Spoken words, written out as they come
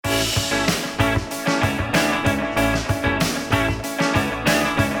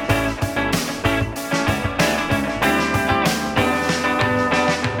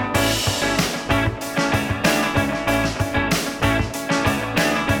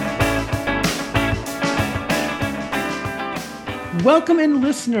Welcome in,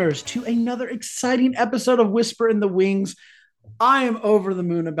 listeners, to another exciting episode of Whisper in the Wings. I am over the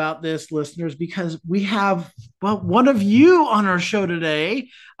moon about this, listeners, because we have, well, one of you on our show today.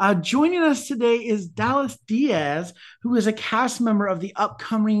 Joining us today is Dallas Diaz, who is a cast member of the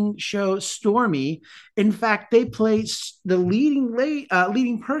upcoming show Stormy. In fact, they play the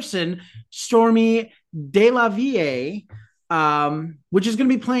leading person, Stormy De La Vie, which is going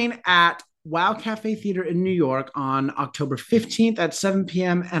to be playing at Wow Cafe Theater in New York on October 15th at 7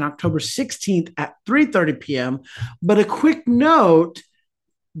 p.m. and October 16th at 3:30 p.m. But a quick note,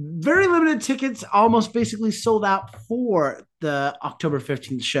 very limited tickets, almost basically sold out for the October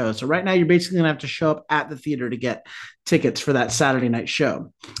 15th show. So right now you're basically going to have to show up at the theater to get tickets for that Saturday night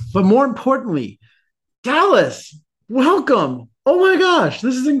show. But more importantly, Dallas, welcome. Oh my gosh,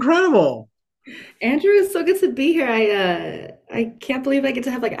 this is incredible. Andrew, it's so good to be here. I can't believe I get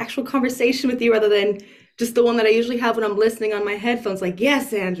to have like actual conversation with you rather than just the one that I usually have when I'm listening on my headphones. Like,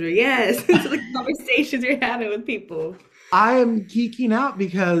 yes, Andrew, yes. To the conversations you're having with people. I am geeking out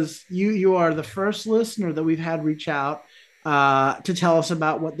because you are the first listener that we've had reach out to tell us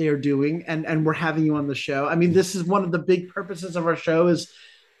about what they are doing, and we're having you on the show. I mean, this is one of the big purposes of our show is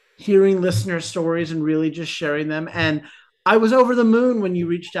hearing listener stories and really just sharing them. And I was over the moon when you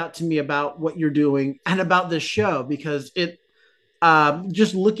reached out to me about what you're doing and about this show because it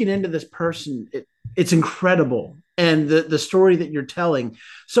just looking into this person, it's incredible and the story that you're telling.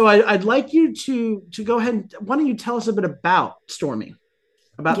 So I'd like you to go ahead and why don't you tell us a bit about Stormy,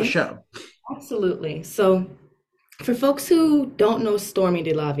 about the Yeah, show? absolutely. So, for folks who don't know Stormy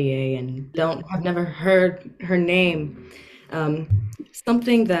DeLavier and don't have never heard her name, um,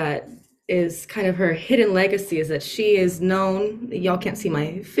 something that is kind of her hidden legacy is that she is known, y'all can't see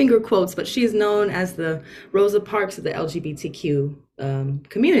my finger quotes, but she is known as the Rosa Parks of the LGBTQ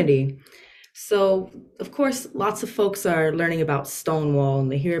community. So, of course, lots of folks are learning about Stonewall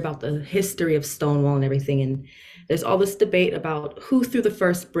and they hear about the history of Stonewall and everything. And there's all this debate about who threw the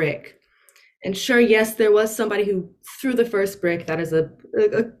first brick. And sure, yes, there was somebody who threw the first brick. That is a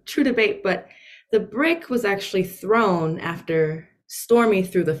true debate. But the brick was actually thrown after Stormy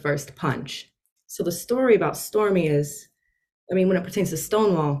threw the first punch. So the story about Stormy is, I mean, when it pertains to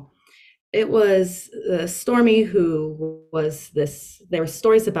Stonewall, it was Stormy who was this. There were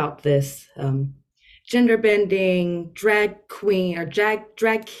stories about this gender bending drag queen or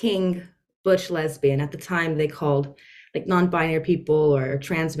drag king butch lesbian. At the time, they called like non-binary people or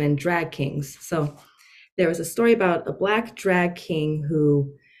trans men drag kings. So there was a story about a black drag king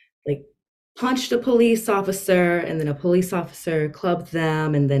who like punched a police officer, and then a police officer clubbed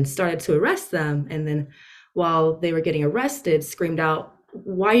them and then started to arrest them, and then while they were getting arrested screamed out,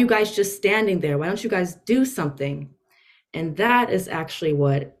 why are you guys just standing there? Why don't you guys do something? And that is actually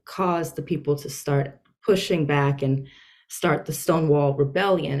what caused the people to start pushing back and start the Stonewall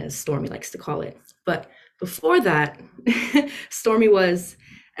Rebellion, as Stormy likes to call it. But before that, Stormy was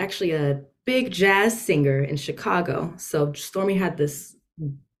actually a big jazz singer in Chicago. So Stormy had this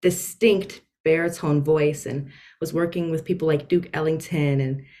distinct baritone voice and was working with people like Duke Ellington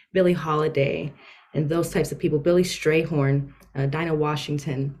and Billie Holiday and those types of people, Billy Strayhorn, Dinah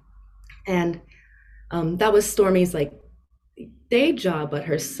Washington. And that was Stormy's like day job, but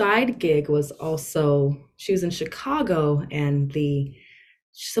her side gig was also she was in Chicago, and the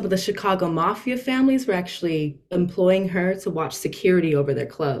some of the Chicago mafia families were actually employing her to watch security over their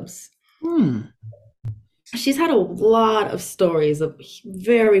clubs. Hmm. She's had a lot of stories of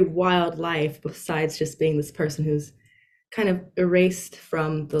very wild life besides just being this person who's kind of erased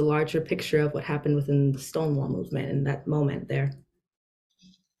from the larger picture of what happened within the Stonewall movement in that moment there.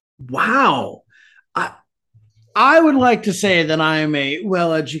 Wow. I I would like to say that I am a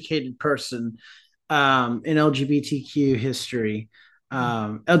well-educated person in LGBTQ history,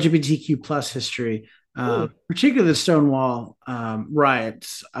 LGBTQ plus history, Ooh. particularly the Stonewall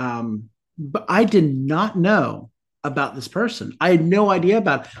riots. But I did not know about this person. I had no idea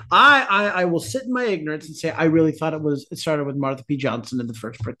about it. I will sit in my ignorance and say I really thought it started with Martha P. Johnson and the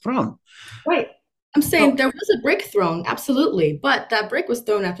first brick throne. Right. I'm So saying there was a brick thrown, absolutely, but that brick was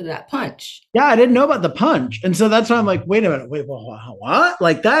thrown after that punch. yeah, I didn't know about the punch, and so that's why I'm like, wait a minute, wait, what?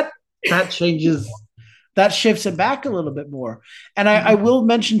 Like that changes, that shifts it back a little bit more. And I Mhm. will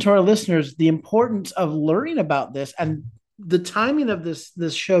mention to our listeners the importance of learning about this and the timing of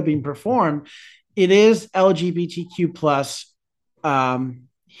this show being performed. It is LGBTQ plus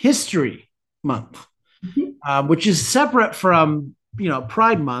History Month, Mhm. which is separate from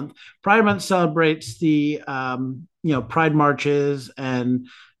Pride Month. Pride Month celebrates the Pride marches and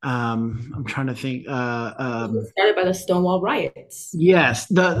I'm trying to think. It was started by the Stonewall riots. Yes,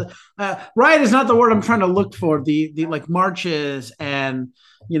 the riot is not the word I'm trying to look for. The like marches and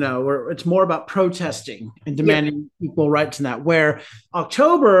where it's more about protesting and Yep. demanding equal rights in that. Where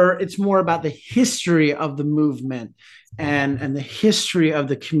October, it's more about the history of the movement and the history of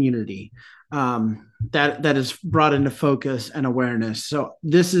the community that is brought into focus and awareness. So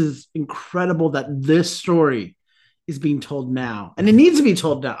this is incredible that this story is being told now, and it needs to be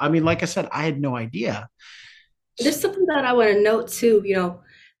told now. I mean, like I said, I had no idea. There's something that I want to note too.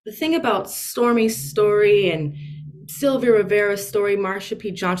 The thing about Stormy's story and Sylvia Rivera's story, Marsha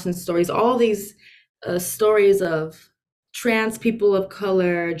P. Johnson's stories, all these stories of trans people of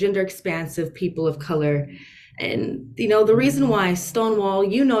color, gender expansive people of color. And, the reason why Stonewall,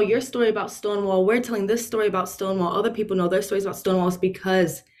 your story about Stonewall, we're telling this story about Stonewall, other people know their stories about Stonewall is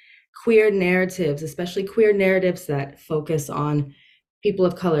because queer narratives, especially queer narratives that focus on people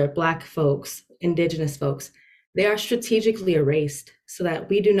of color, Black folks, Indigenous folks, they are strategically erased so that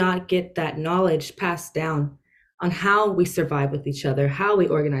we do not get that knowledge passed down on how we survive with each other, how we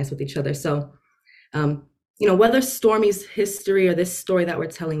organize with each other. So, whether Stormy's history or this story that we're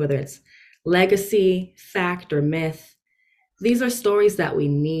telling, whether it's legacy, fact, or myth, these are stories that we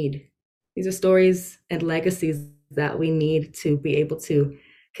need. These are stories and legacies that we need to be able to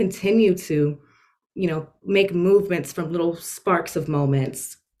continue to, make movements from little sparks of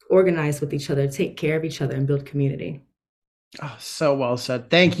moments, organize with each other, take care of each other, and build community. Oh, so well said.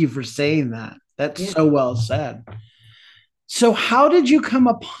 Thank you for saying that. That's Yeah. so well said. So, how did you come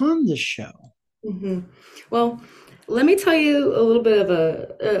upon this show? hmm Well, let me tell you a little bit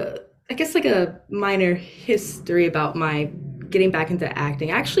of I guess like a minor history about my getting back into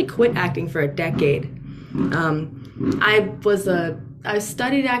acting. I actually quit acting for a decade. I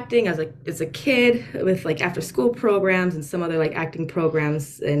studied acting as a kid with like after school programs and some other like acting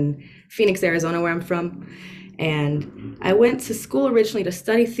programs in Phoenix, Arizona, where I'm from. And I went to school originally to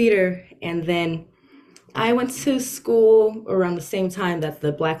study theater, and then I went to school around the same time that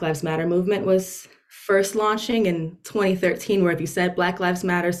the Black Lives Matter movement was first launching in 2013, where if you said Black Lives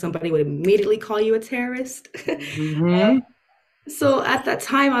Matter, somebody would immediately call you a terrorist. Mm-hmm. So at that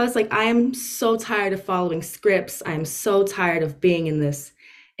time, I was like, I am so tired of following scripts. I am so tired of being in this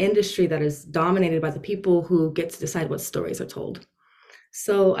industry that is dominated by the people who get to decide what stories are told.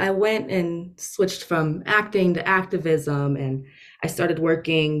 So I went and switched from acting to activism, and I started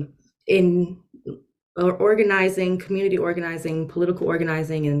working in organizing, community organizing, political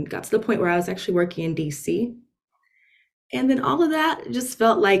organizing, and got to the point where I was actually working in DC. And then all of that just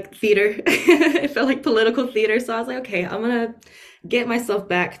felt like theater. It felt like political theater. So I was like, okay, I'm gonna get myself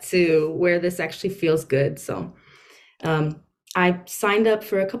back to where this actually feels good. So um, I signed up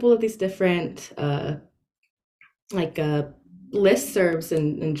for a couple of these different like listservs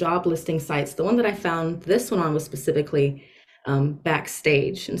and job listing sites. The one that I found this one on was specifically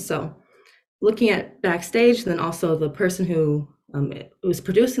Backstage. And so looking at Backstage, and then also the person who was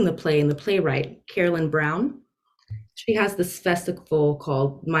producing the play and the playwright, Carolyn Brown, she has this festival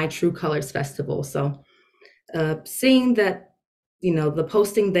called My True Colors Festival. So seeing that, the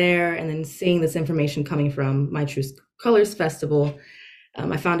posting there and then seeing this information coming from My True Colors Festival,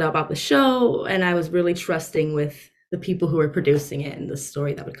 I found out about the show, and I was really trusting with the people who were producing it and the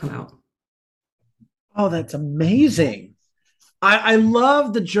story that would come out. Oh, that's amazing. I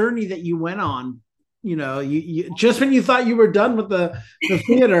love the journey that you went on. You just when you thought you were done with the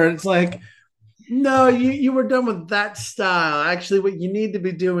theater, it's like, no, you were done with that style. Actually, what you need to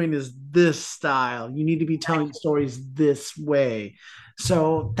be doing is this style. You need to be telling stories this way.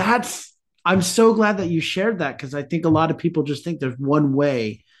 So I'm so glad that you shared that because I think a lot of people just think there's one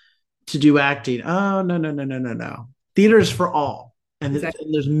way to do acting. Oh, no, no, no, no, no, no. Theater is for all. Exactly.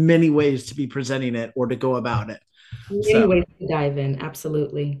 And there's many ways to be presenting it or to go about it. Many So, ways to dive in,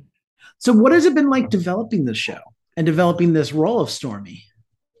 absolutely. so what has it been like developing this show and developing this role of Stormy?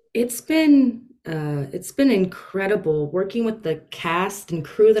 It's been incredible working with the cast and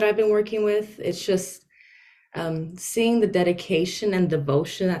crew that I've been working with. It's just seeing the dedication and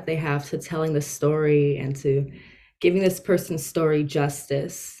devotion that they have to telling the story and to giving this person's story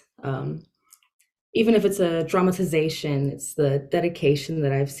justice. Even if it's a dramatization, it's the dedication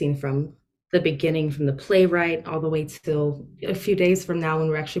that I've seen from the beginning, from the playwright all the way till a few days from now when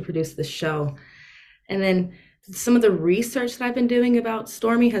we're actually producing the show. And then some of the research that I've been doing about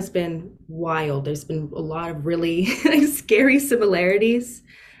Stormy has been wild. There's been a lot of really scary similarities,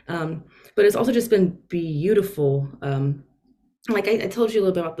 um, but it's also just been beautiful. Like I told you a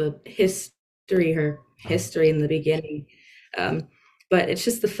little bit about the history, her history in the beginning, um, but it's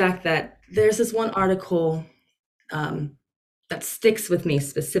just the fact that there's this one article. Um, that sticks with me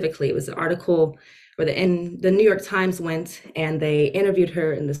specifically. It was an article where the New York Times went and they interviewed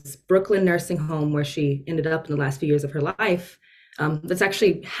her in this Brooklyn nursing home where she ended up in the last few years of her life. That's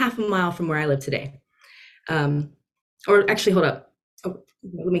actually half a mile from where I live today. Or actually, hold up. Oh,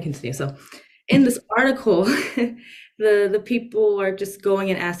 let me continue. So, in this article, the people are just going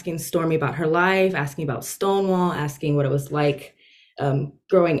and asking Stormy about her life, asking about Stonewall, asking what it was like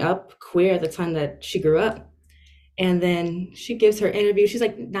growing up queer at the time that she grew up. And then she gives her interview. She's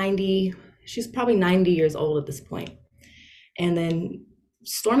like 90, she's probably 90 years old at this point. And then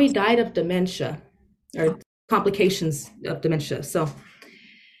Stormy died of dementia or complications of dementia. So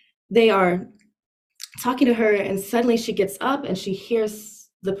they are talking to her, and suddenly she gets up and she hears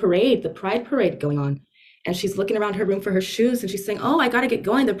the parade, the Pride Parade going on. And she's looking around her room for her shoes and she's saying, "Oh, I got to get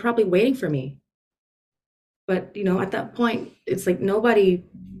going. They're probably waiting for me." But, at that point, it's like nobody's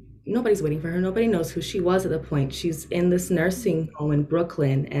waiting for her. Nobody knows who she was at the point. She's in this nursing home in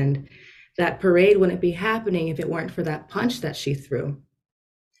Brooklyn, and that parade wouldn't be happening if it weren't for that punch that she threw.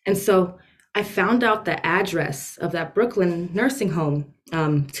 And so I found out the address of that Brooklyn nursing home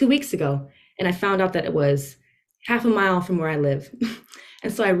 2 weeks ago, and I found out that it was half a mile from where I live.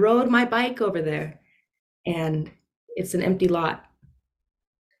 And so I rode my bike over there, and it's an empty lot.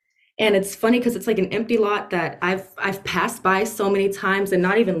 And it's funny because it's like an empty lot that I've passed by so many times and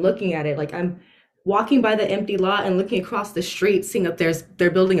not even looking at it. Like I'm walking by the empty lot and looking across the street, seeing that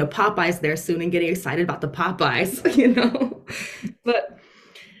they're building a Popeyes there soon and getting excited about the Popeyes. But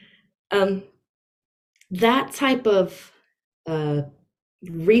um, that type of uh,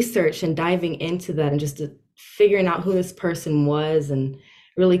 research and diving into that and just figuring out who this person was and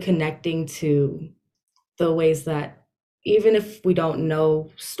really connecting to the ways that even if we don't know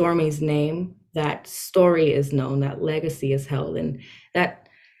Stormy's name, that story is known, that legacy is held, and that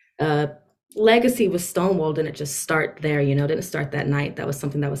uh, legacy with Stonewall didn't just start there, didn't start that night. That was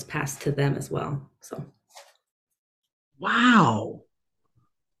something that was passed to them as well. So, Wow.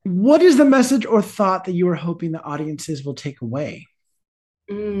 What is the message or thought that you are hoping the audiences will take away?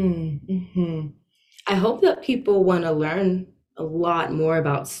 mm-hmm. I hope that people want to learn a lot more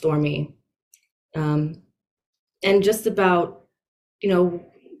about Stormy, um, and just about, you know,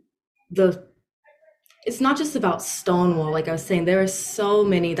 the it's not just about Stonewall. Like I was saying, there are so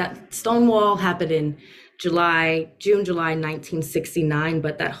many. That Stonewall happened in June, July 1969,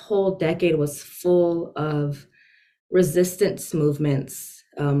 but that whole decade was full of resistance movements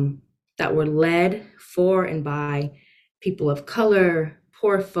that were led for and by people of color,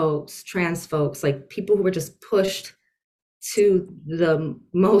 poor folks, trans folks, like people who were just pushed to the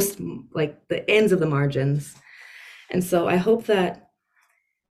most, like the ends of the margins. And so I hope that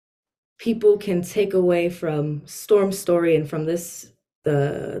people can take away from Storm's story and from this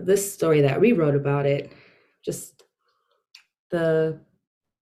story that we wrote about it, just the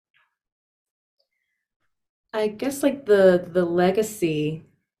I guess like the legacy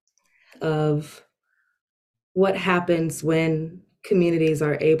of what happens when communities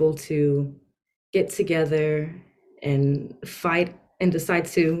are able to get together and fight and decide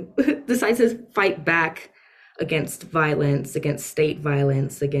to decide to fight back against violence, against state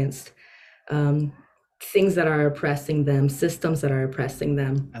violence, against um, things that are oppressing them, systems that are oppressing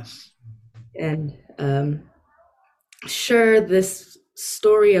them. Yes. And sure, this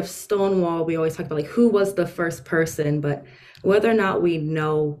story of Stonewall, we always talk about like who was the first person, but whether or not we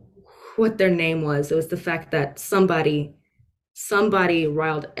know what their name was, it was the fact that somebody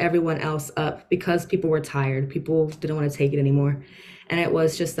riled everyone else up because people were tired, people didn't want to take it anymore. And it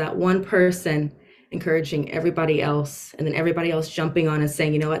was just that one person encouraging everybody else, and then everybody else jumping on and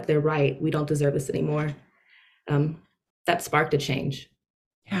saying, you know what, they're right, we don't deserve this anymore. That sparked a change.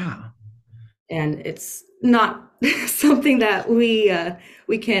 Yeah. And it's not something that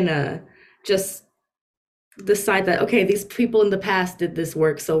we can just decide that, okay, these people in the past did this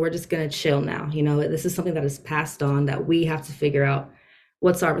work, so we're just going to chill now. This is something that is passed on that we have to figure out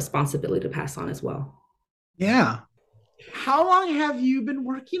what's our responsibility to pass on as well. Yeah. How long have you been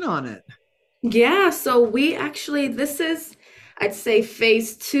working on it? Yeah, so we actually, this is, I'd say,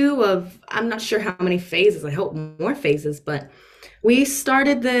 phase two of, I'm not sure how many phases, I hope more phases, but we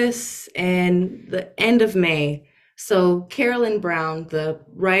started this in the end of May. So Carolyn Brown, the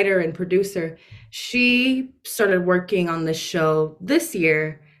writer and producer, she started working on the show this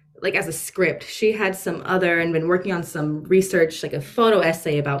year, like as a script. She had some other and been working on some research, like a photo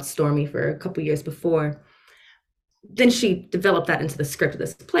essay about Stormy for a couple years before. Then she developed that into the script of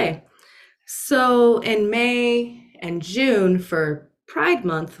this play. So in May and June for Pride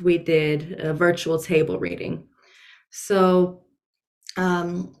Month, we did a virtual table reading. So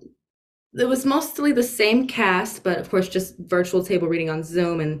it was mostly the same cast, but of course, just virtual table reading on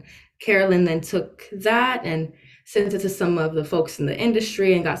Zoom. And Carolyn then took that and sent it to some of the folks in the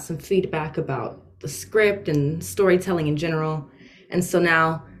industry and got some feedback about the script and storytelling in general. And so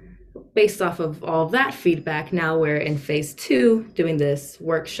now, based off of all of that feedback, now we're in phase two doing this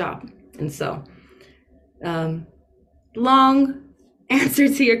workshop. And so, um, long answer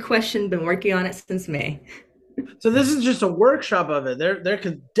to your question, been working on it since May. So this is just a workshop of it. There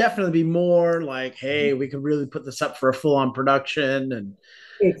could definitely be more like, hey, we could really put this up for a full on production. And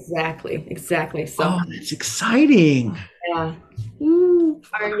Exactly, exactly. So, oh, that's exciting. yeah. Ooh.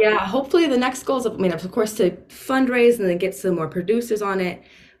 Yeah, hopefully the next goal is, I mean, of course, to fundraise and then get some more producers on it.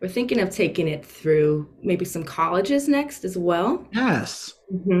 We're thinking of taking it through maybe some colleges next as well. Yes.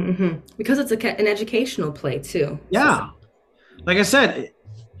 Because it's an educational play too. So, Yeah. Like I said,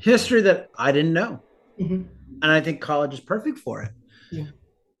 history that I didn't know. mhm. And I think college is perfect for it. Yeah.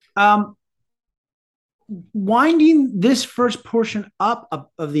 Um, Winding this first portion up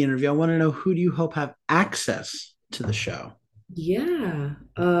of the interview, I want to know, who do you hope have access to the show? Yeah.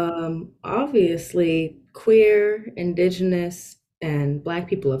 Obviously, queer, indigenous, and Black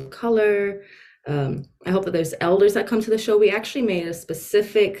people of color. I hope that there's elders that come to the show. We actually made a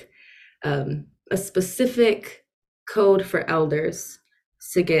specific code for elders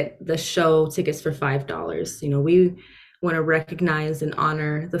to get the show tickets for $5. We want to recognize and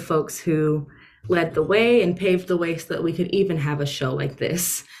honor the folks who led the way and paved the way so that we could even have a show like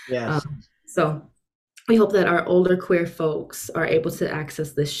this. Yes. So we hope that our older queer folks are able to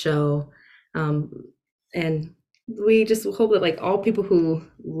access this show. Um, and we just hope that like all people who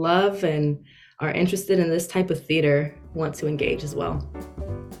love and are interested in this type of theater want to engage as well.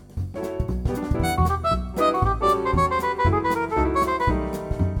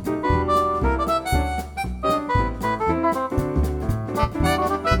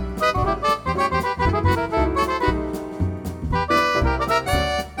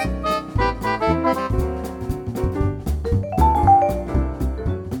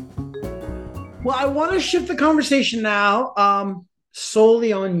 Well, I want to shift the conversation now,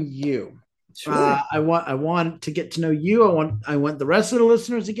 solely on you. Sure. I want to get to know you. I want the rest of the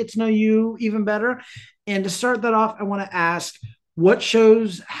listeners to get to know you even better. And to start that off, I want to ask, what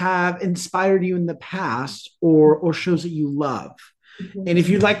shows have inspired you in the past, or shows that you love? And if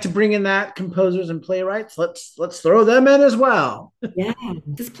you'd like to bring in that composers and playwrights, let's throw them in as well. Yeah,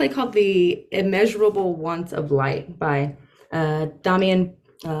 this play called The Immeasurable Want of Light by Damian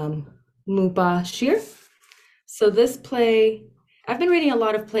Mubashir. So this play, I've been reading a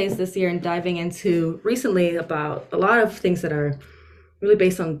lot of plays this year and diving into recently about a lot of things that are really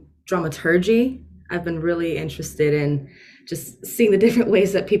based on dramaturgy. I've been really interested in just seeing the different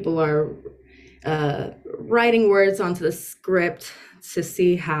ways that people are writing words onto the script to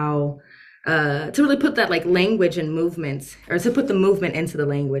see how to really put that like language and movement, or to put the movement into the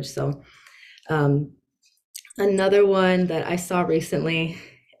language. So another one that I saw recently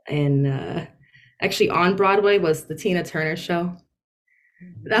and actually on Broadway was the Tina Turner show.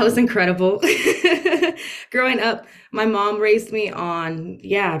 That was incredible. Growing up, my mom raised me on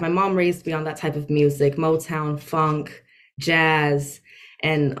that type of music, Motown, funk, jazz,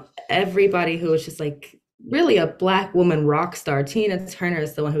 and everybody who was just like really a Black woman rock star. Tina Turner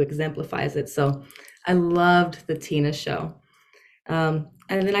is the one who exemplifies it. So I loved the Tina show. And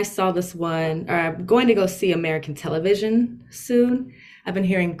then I saw this one, or I'm going to go see American Television soon. I've been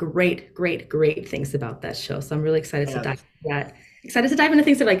hearing great, great, great things about that show. So I'm really excited to dive into that. Excited to dive into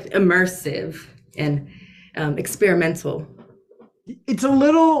things that are like immersive and experimental. It's a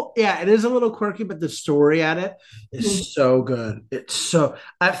little, yeah, it is a little quirky, but the story at it Mhm. is so good. It's so,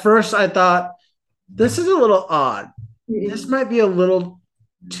 at first I thought, this is a little odd. This might be a little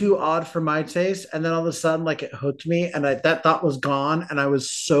too odd for my taste. And then all of a sudden, like, it hooked me, and that thought was gone. And I was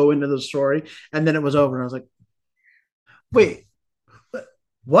so into the story. And then it was over. And I was like, wait,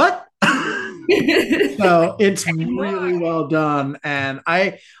 what? So it's really well done. And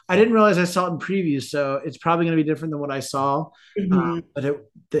I didn't realize I saw it in previews. So it's probably going to be different than what I saw. Mhm. But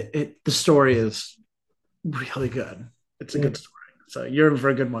the story is really good. It's a Yeah. good story. So you're in for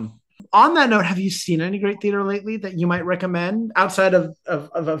a good one. On that note, have you seen any great theater lately that you might recommend outside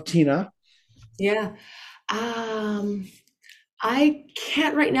of Tina? Yeah. Um, I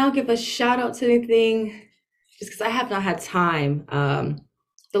can't right now give a shout out to anything just because I have not had time.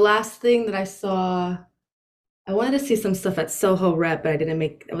 The last thing that I saw, I wanted to see some stuff at Soho Rep, but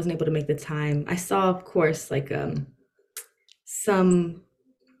I wasn't able to make the time. I saw, of course, like some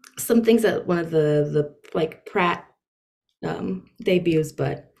some things at one of the like Pratt debuts,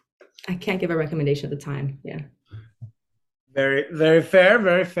 but I can't give a recommendation at the time. Yeah. Very, very fair,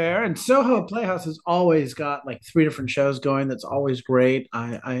 very fair. And Soho Playhouse has always got like three different shows going. That's always great.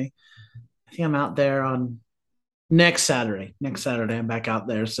 I think I'm out there on next Saturday. Next Saturday, I'm back out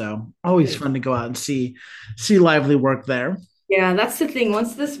there. So always fun to go out and see lively work there. Yeah, that's the thing.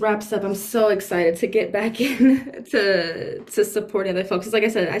 Once this wraps up, I'm so excited to get back in to supporting other folks. 'Cause like I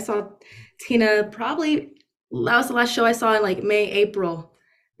said, I saw Tina probably that was the last show I saw in like May, April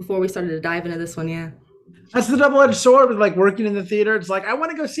before we started to dive into this one. Yeah. That's the double-edged sword with like working in the theater. It's like I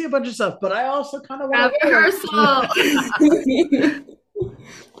want to go see a bunch of stuff, but I also kind of want Have to rehearsal. work.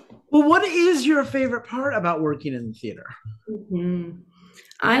 Well, what is your favorite part about working in the theater? Mhm.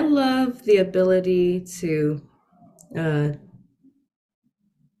 I love the ability to uh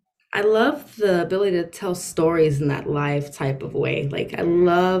I love the ability to tell stories in that live type of way. Like I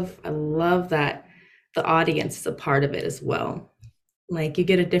love that the audience is a part of it as well. Like you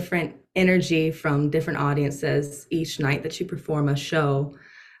get a different energy from different audiences each night that you perform a show.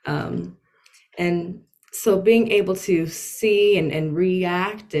 Um, and so being able to see and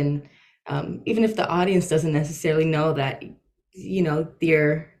react and even if the audience doesn't necessarily know that,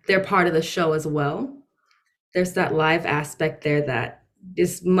 they're part of the show as well, there's that live aspect there that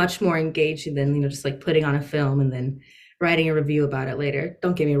is much more engaging than just like putting on a film and then writing a review about it later.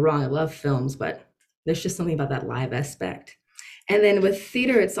 Don't get me wrong, I love films, but there's just something about that live aspect. And then with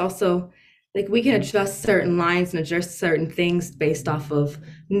theater, it's also like we can adjust certain lines and adjust certain things based off of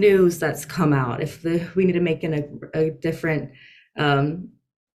news that's come out. If we need to make a different, um,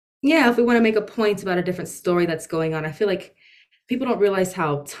 yeah, if we want to make a point about a different story that's going on, I feel like people don't realize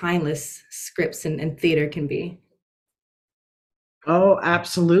how timeless scripts and theater can be. Oh,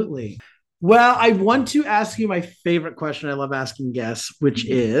 absolutely. Well, I want to ask you my favorite question I love asking guests, which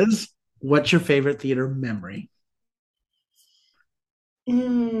is what's your favorite theater memory?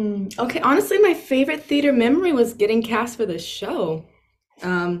 Okay, honestly, my favorite theater memory was getting cast for this show.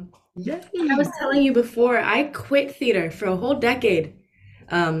 Um, I Yay. was telling you before, I quit theater for a whole decade.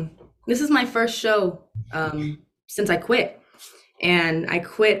 This is my first show since I quit. And I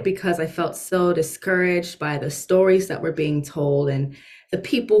quit because I felt so discouraged by the stories that were being told and the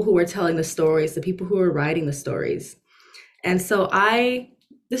people who were telling the stories, the people who were writing the stories. And so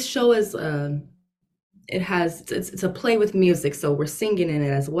this show is, it's a play with music. So we're singing in it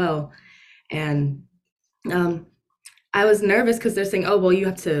as well. And um, I was nervous because they're saying, "Oh, well, you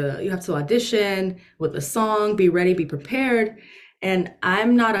have to audition with a song, be ready, be prepared." And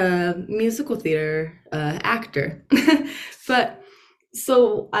I'm not a musical theater actor, but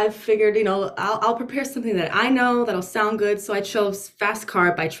so I figured, I'll prepare something that I know that'll sound good. So I chose "Fast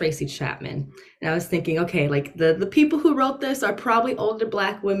Car" by Tracy Chapman, and I was thinking, okay, like the people who wrote this are probably older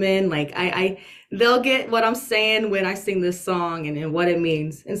Black women. Like they'll get what I'm saying when I sing this song and what it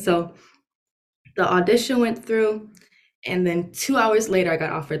means. And so the audition went through and then 2 hours later I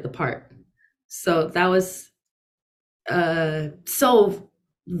got offered the part. So that was so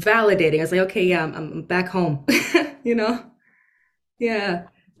validating. I was like, okay, yeah, I'm back home. you know yeah.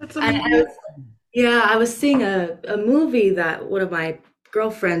 That's I amazing. was, yeah, I was seeing a movie that one of my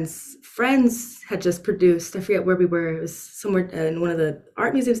girlfriend's friends had just produced. I forget where we were. It was somewhere in one of the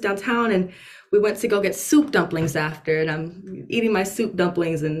art museums downtown, and we went to go get soup dumplings after, and I'm eating my soup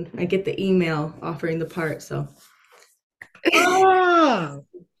dumplings, and I get the email offering the part. So Ah,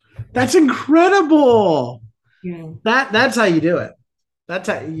 that's incredible. yeah. That's how you do it. That's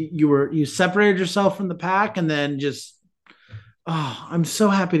how you separated yourself from the pack and then just oh, I'm so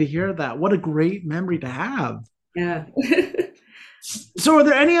happy to hear that. What a great memory to have. Yeah. So are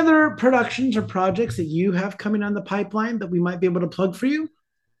there any other productions or projects that you have coming on the pipeline that we might be able to plug for you?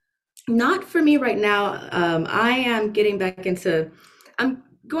 Not for me right now. I'm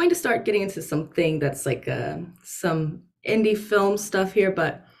going to start getting into something that's like some indie film stuff here,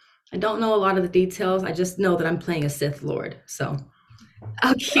 but I don't know a lot of the details. I just know that I'm playing a Sith Lord. So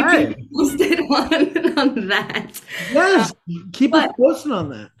I'll keep you Right. posted on that. Uh, Yes. Keep us but posted on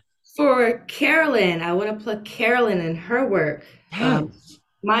that. for Carolyn, I want to plug Carolyn and her work. Um, Yes.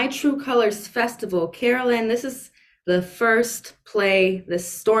 My True Colors Festival. Carolyn, this is the first play. This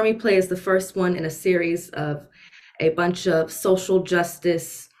Stormy play is the first one in a series of a bunch of social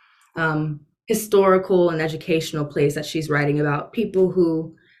justice, historical, and educational plays that she's writing about people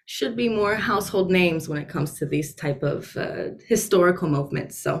who should be more household names when it comes to these type of historical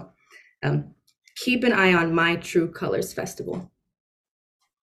movements. So um, keep an eye on My True Colors Festival.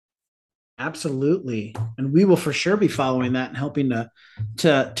 Absolutely. And we will for sure be following that and helping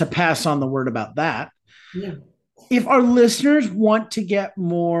to pass on the word about that. Yeah. If our listeners want to get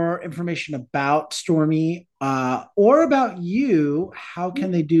more information about Stormy or about you, how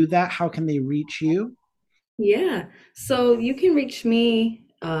can they do that? How can they reach you? Yeah. So you can reach me.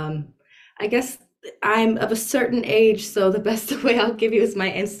 I guess I'm of a certain age, so the best way I'll give you is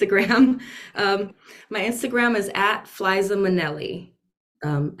my Instagram. My Instagram is at Flyza Manelli,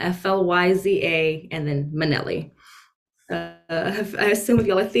 Flyza, and then Manelli. I assume if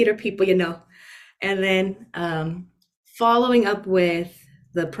y'all are theater people, you know. And then following up with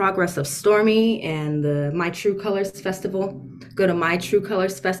the progress of Stormy and the My True Colors Festival, go to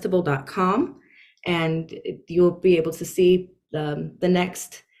mytruecolorsfestival.com and you'll be able to see the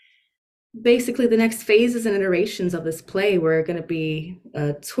next, basically the next phases and iterations of this play. We're going to be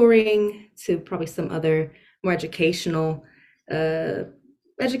touring to probably some other more uh,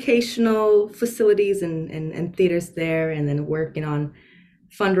 educational facilities and theaters there, and then working on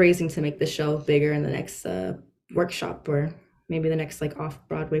fundraising to make the show bigger in the next workshop, or maybe the next like off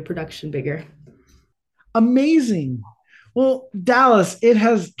Broadway production bigger. Amazing. Well, Dallas, it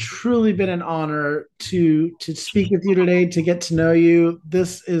has truly been an honor to speak with you today, to get to know you.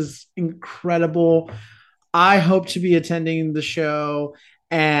 This is incredible. I hope to be attending the show,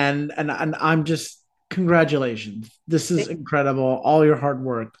 and I'm just congratulations. This is incredible. All your hard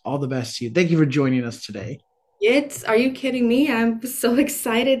work. All the best to you. Thank you for joining us today. It's, are you kidding me? I'm so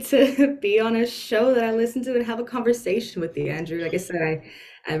excited to be on a show that I listen to and have a conversation with you, Andrew. Like I said,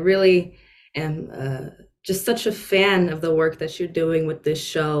 I really am just such a fan of the work that you're doing with this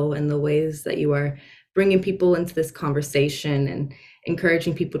show and the ways that you are bringing people into this conversation and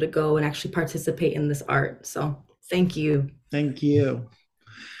encouraging people to go and actually participate in this art. So thank you. Thank you.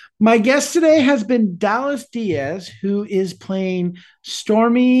 My guest today has been Dallas Diaz, who is playing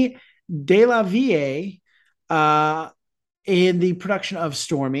Stormy De La Vie uh, in the production of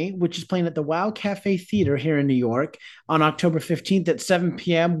Stormy, which is playing at the Wow Cafe Theater here in New York on October 15th at 7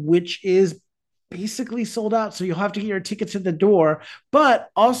 p.m., which is basically sold out. So you'll have to get your tickets at the door.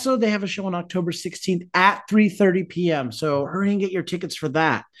 But also they have a show on October 16th at 3:30 p.m. So hurry and get your tickets for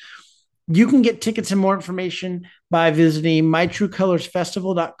that. You can get tickets and more information by visiting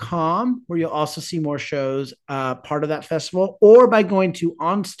mytruecolorsfestival.com, where you'll also see more shows part of that festival, or by going to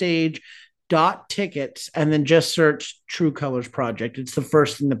onstage.tickets and then just search True Colors Project. It's the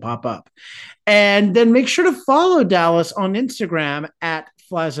first thing to pop up. And then make sure to follow Dallas on Instagram at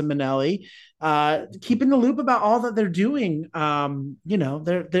Flyza Manelli. Keep in the loop about all that they're doing.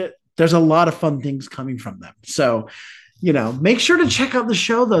 There's a lot of fun things coming from them. So make sure to check out the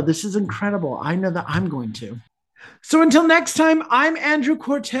show, though. This is incredible. I know that I'm going to. So until next time, I'm Andrew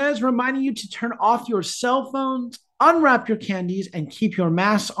Cortez, reminding you to turn off your cell phones, unwrap your candies, and keep your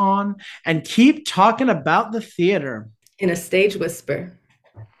masks on, and keep talking about the theater. In a stage whisper.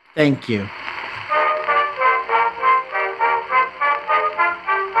 Thank you.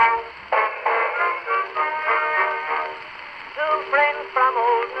 Two friends from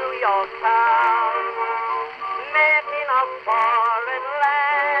old New York town met in a foreign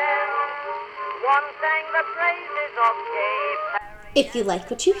land. One sang the praises of Cape Town. If you like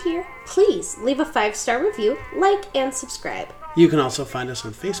what you hear, please leave a 5-star review, like, and subscribe. You can also find us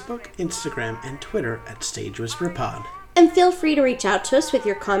on Facebook, Instagram, and Twitter at Stage Whisper Pod. And feel free to reach out to us with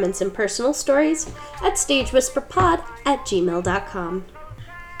your comments and personal stories at stagewhisperpod@gmail.com.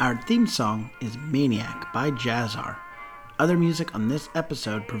 Our theme song is Maniac by Jazzar. Other music on this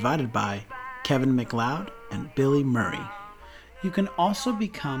episode provided by Kevin MacLeod and Billy Murray. You can also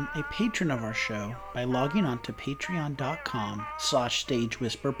become a patron of our show by logging on to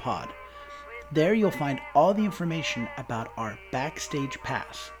patreon.com/stagewhisperpod. There you'll find all the information about our backstage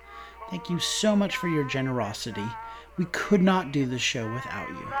pass. Thank you so much for your generosity. We could not do this show without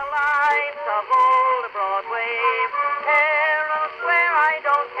you.